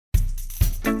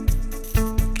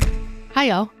Hi,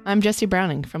 y'all. I'm Jessie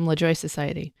Browning from LaJoy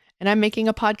Society, and I'm making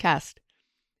a podcast.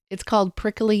 It's called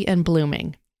Prickly and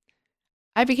Blooming.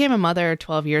 I became a mother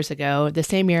 12 years ago, the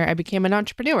same year I became an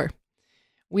entrepreneur.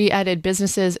 We added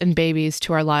businesses and babies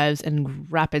to our lives in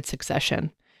rapid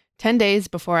succession. 10 days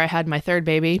before I had my third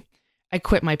baby, I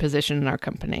quit my position in our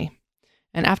company.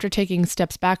 And after taking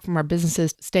steps back from our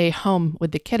businesses to stay home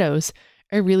with the kiddos,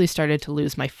 I really started to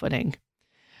lose my footing.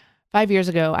 5 years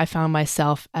ago, I found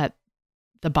myself at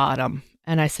the bottom,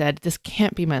 and I said, this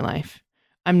can't be my life.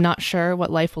 I'm not sure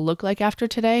what life will look like after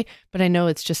today, but I know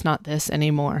it's just not this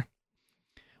anymore.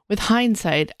 With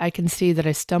hindsight, I can see that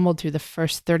I stumbled through the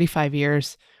first 35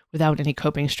 years without any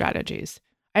coping strategies.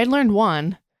 I had learned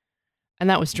one, and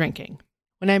that was drinking.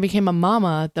 When I became a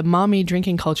mama, the mommy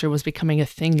drinking culture was becoming a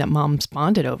thing that moms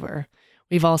bonded over.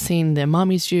 We've all seen the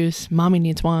mommy's juice, mommy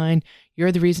needs wine,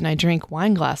 you're the reason I drink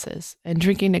wine glasses, and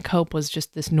drinking to cope was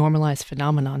just this normalized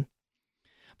phenomenon.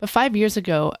 But 5 years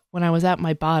ago, when I was at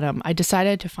my bottom, I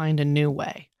decided to find a new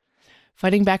way.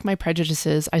 Fighting back my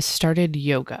prejudices, I started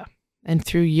yoga. And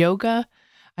through yoga,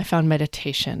 I found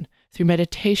meditation. Through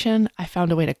meditation, I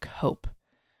found a way to cope.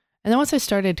 And then once I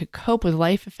started to cope with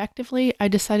life effectively, I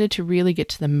decided to really get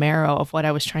to the marrow of what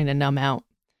I was trying to numb out.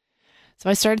 So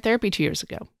I started therapy 2 years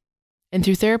ago. And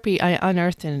through therapy, I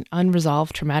unearthed an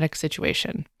unresolved traumatic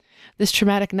situation. This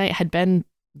traumatic night had been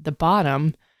the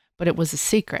bottom, but it was a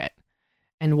secret.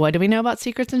 And what do we know about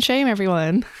secrets and shame,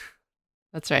 everyone?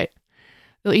 That's right.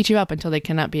 They'll eat you up until they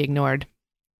cannot be ignored.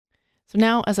 So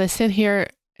now, as I sit here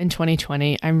in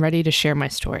 2020, I'm ready to share my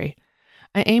story.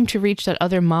 I aim to reach that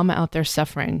other mama out there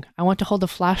suffering. I want to hold a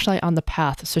flashlight on the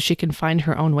path so she can find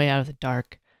her own way out of the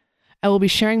dark. I will be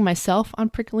sharing myself on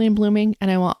Prickly and Blooming,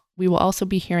 and we will also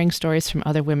be hearing stories from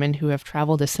other women who have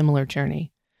traveled a similar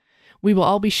journey. We will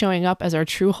all be showing up as our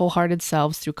true wholehearted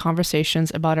selves through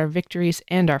conversations about our victories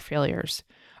and our failures,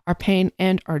 our pain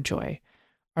and our joy,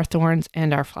 our thorns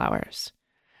and our flowers.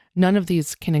 None of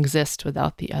these can exist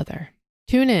without the other.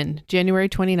 Tune in January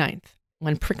 29th,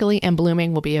 when Prickly and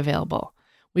Blooming will be available.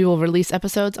 We will release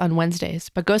episodes on Wednesdays,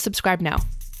 but go subscribe now.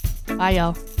 Bye,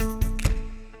 y'all.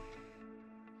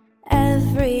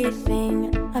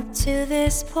 Everything up to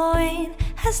this point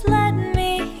has led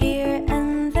me here,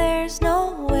 and there's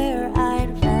nowhere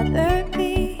I'd rather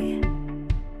be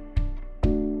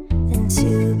than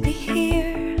to be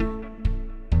here.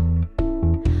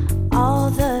 All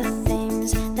the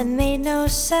things that made no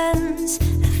sense,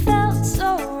 that felt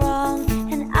so wrong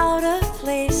and out of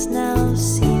place, now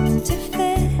seem to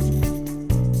fit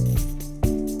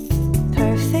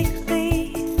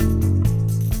perfectly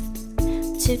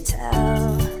to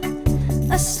tell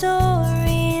a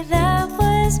story that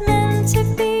was meant to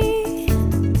be.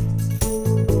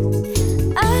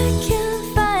 I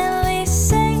can finally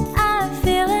say I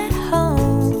feel at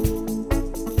home.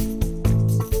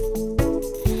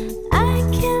 I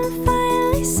can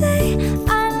finally say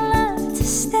I'd love to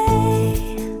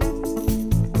stay.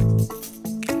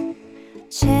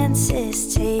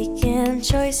 Chances taken,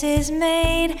 choices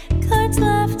made, cards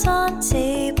left on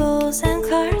tables and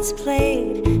cards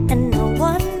played, and no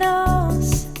one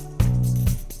knows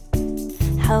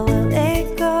how will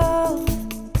it go.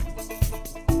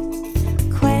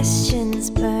 Questions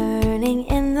burning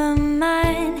in the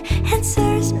mind,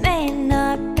 answers may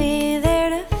not be there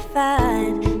to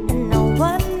find, and no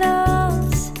one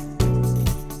knows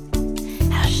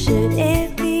how should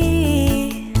it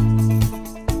be.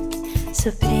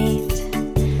 So paint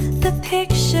the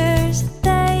pictures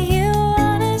that you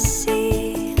wanna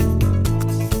see.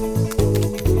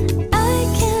 I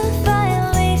can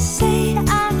finally say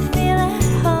I feel at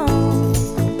home.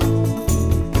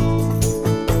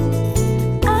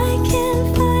 I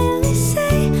can finally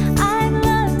say I'd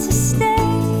love to stay.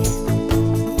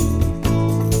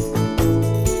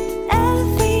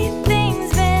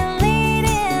 Everything's been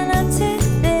leading up to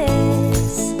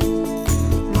this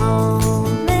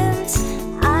moment.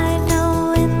 I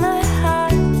know in my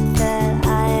heart that I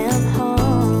am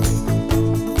home.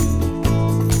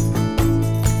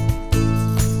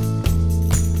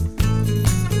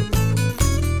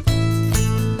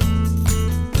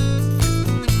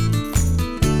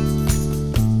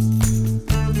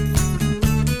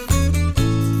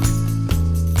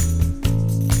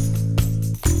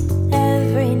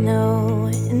 Every no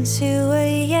into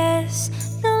a yes,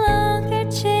 no longer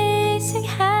chasing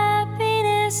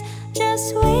happiness,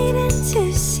 just waiting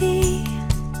to see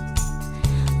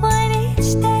what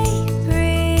each day